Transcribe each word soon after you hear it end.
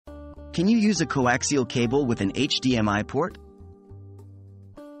Can you use a coaxial cable with an HDMI port?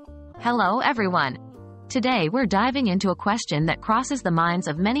 Hello everyone! Today we're diving into a question that crosses the minds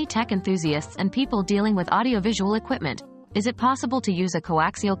of many tech enthusiasts and people dealing with audiovisual equipment. Is it possible to use a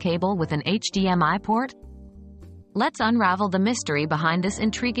coaxial cable with an HDMI port? Let's unravel the mystery behind this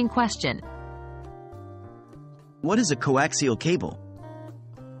intriguing question. What is a coaxial cable?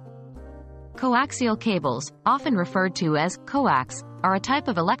 Coaxial cables, often referred to as coax, are a type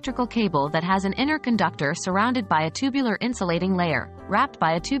of electrical cable that has an inner conductor surrounded by a tubular insulating layer, wrapped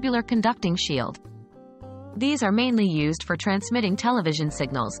by a tubular conducting shield. These are mainly used for transmitting television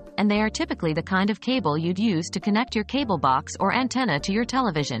signals, and they are typically the kind of cable you'd use to connect your cable box or antenna to your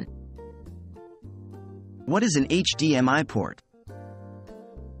television. What is an HDMI port?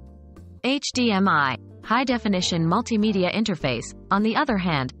 HDMI, high-definition multimedia interface, on the other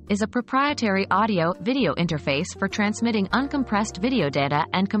hand, is a proprietary audio-video interface for transmitting uncompressed video data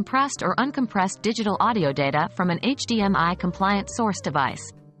and compressed or uncompressed digital audio data from an HDMI-compliant source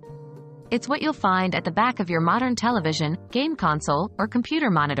device. It's what you'll find at the back of your modern television, game console, or computer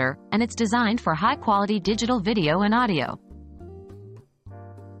monitor, and it's designed for high-quality digital video and audio.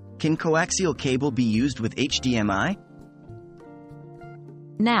 Can coaxial cable be used with HDMI?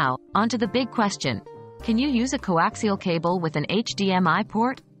 Now, onto the big question. Can you use a coaxial cable with an HDMI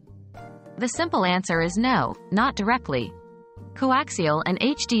port? The simple answer is no, not directly. Coaxial and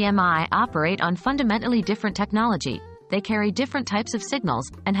HDMI operate on fundamentally different technology. They carry different types of signals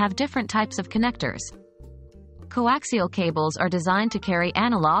and have different types of connectors. Coaxial cables are designed to carry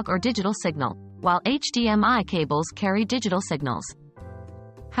analog or digital signal, while HDMI cables carry digital signals.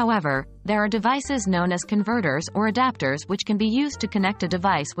 However, there are devices known as converters or adapters which can be used to connect a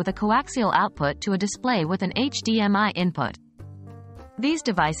device with a coaxial output to a display with an HDMI input. These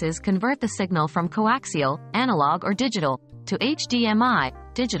devices convert the signal from coaxial, analog or digital, to HDMI,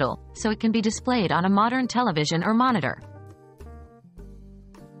 digital, so it can be displayed on a modern television or monitor.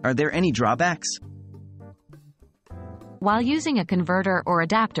 Are there any drawbacks? While using a converter or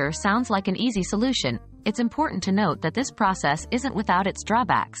adapter sounds like an easy solution, it's important to note that this process isn't without its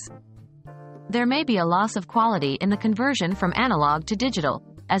drawbacks. There may be a loss of quality in the conversion from analog to digital,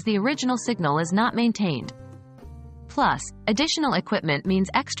 as the original signal is not maintained. Plus, additional equipment means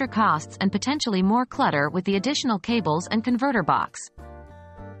extra costs and potentially more clutter with the additional cables and converter box.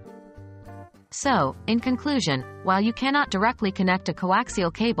 So, in conclusion, while you cannot directly connect a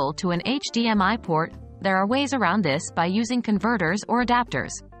coaxial cable to an HDMI port, there are ways around this by using converters or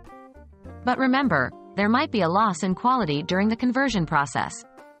adapters. But remember, there might be a loss in quality during the conversion process.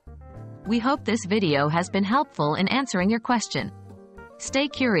 We hope this video has been helpful in answering your question. Stay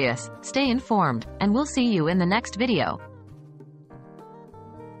curious, stay informed, and we'll see you in the next video.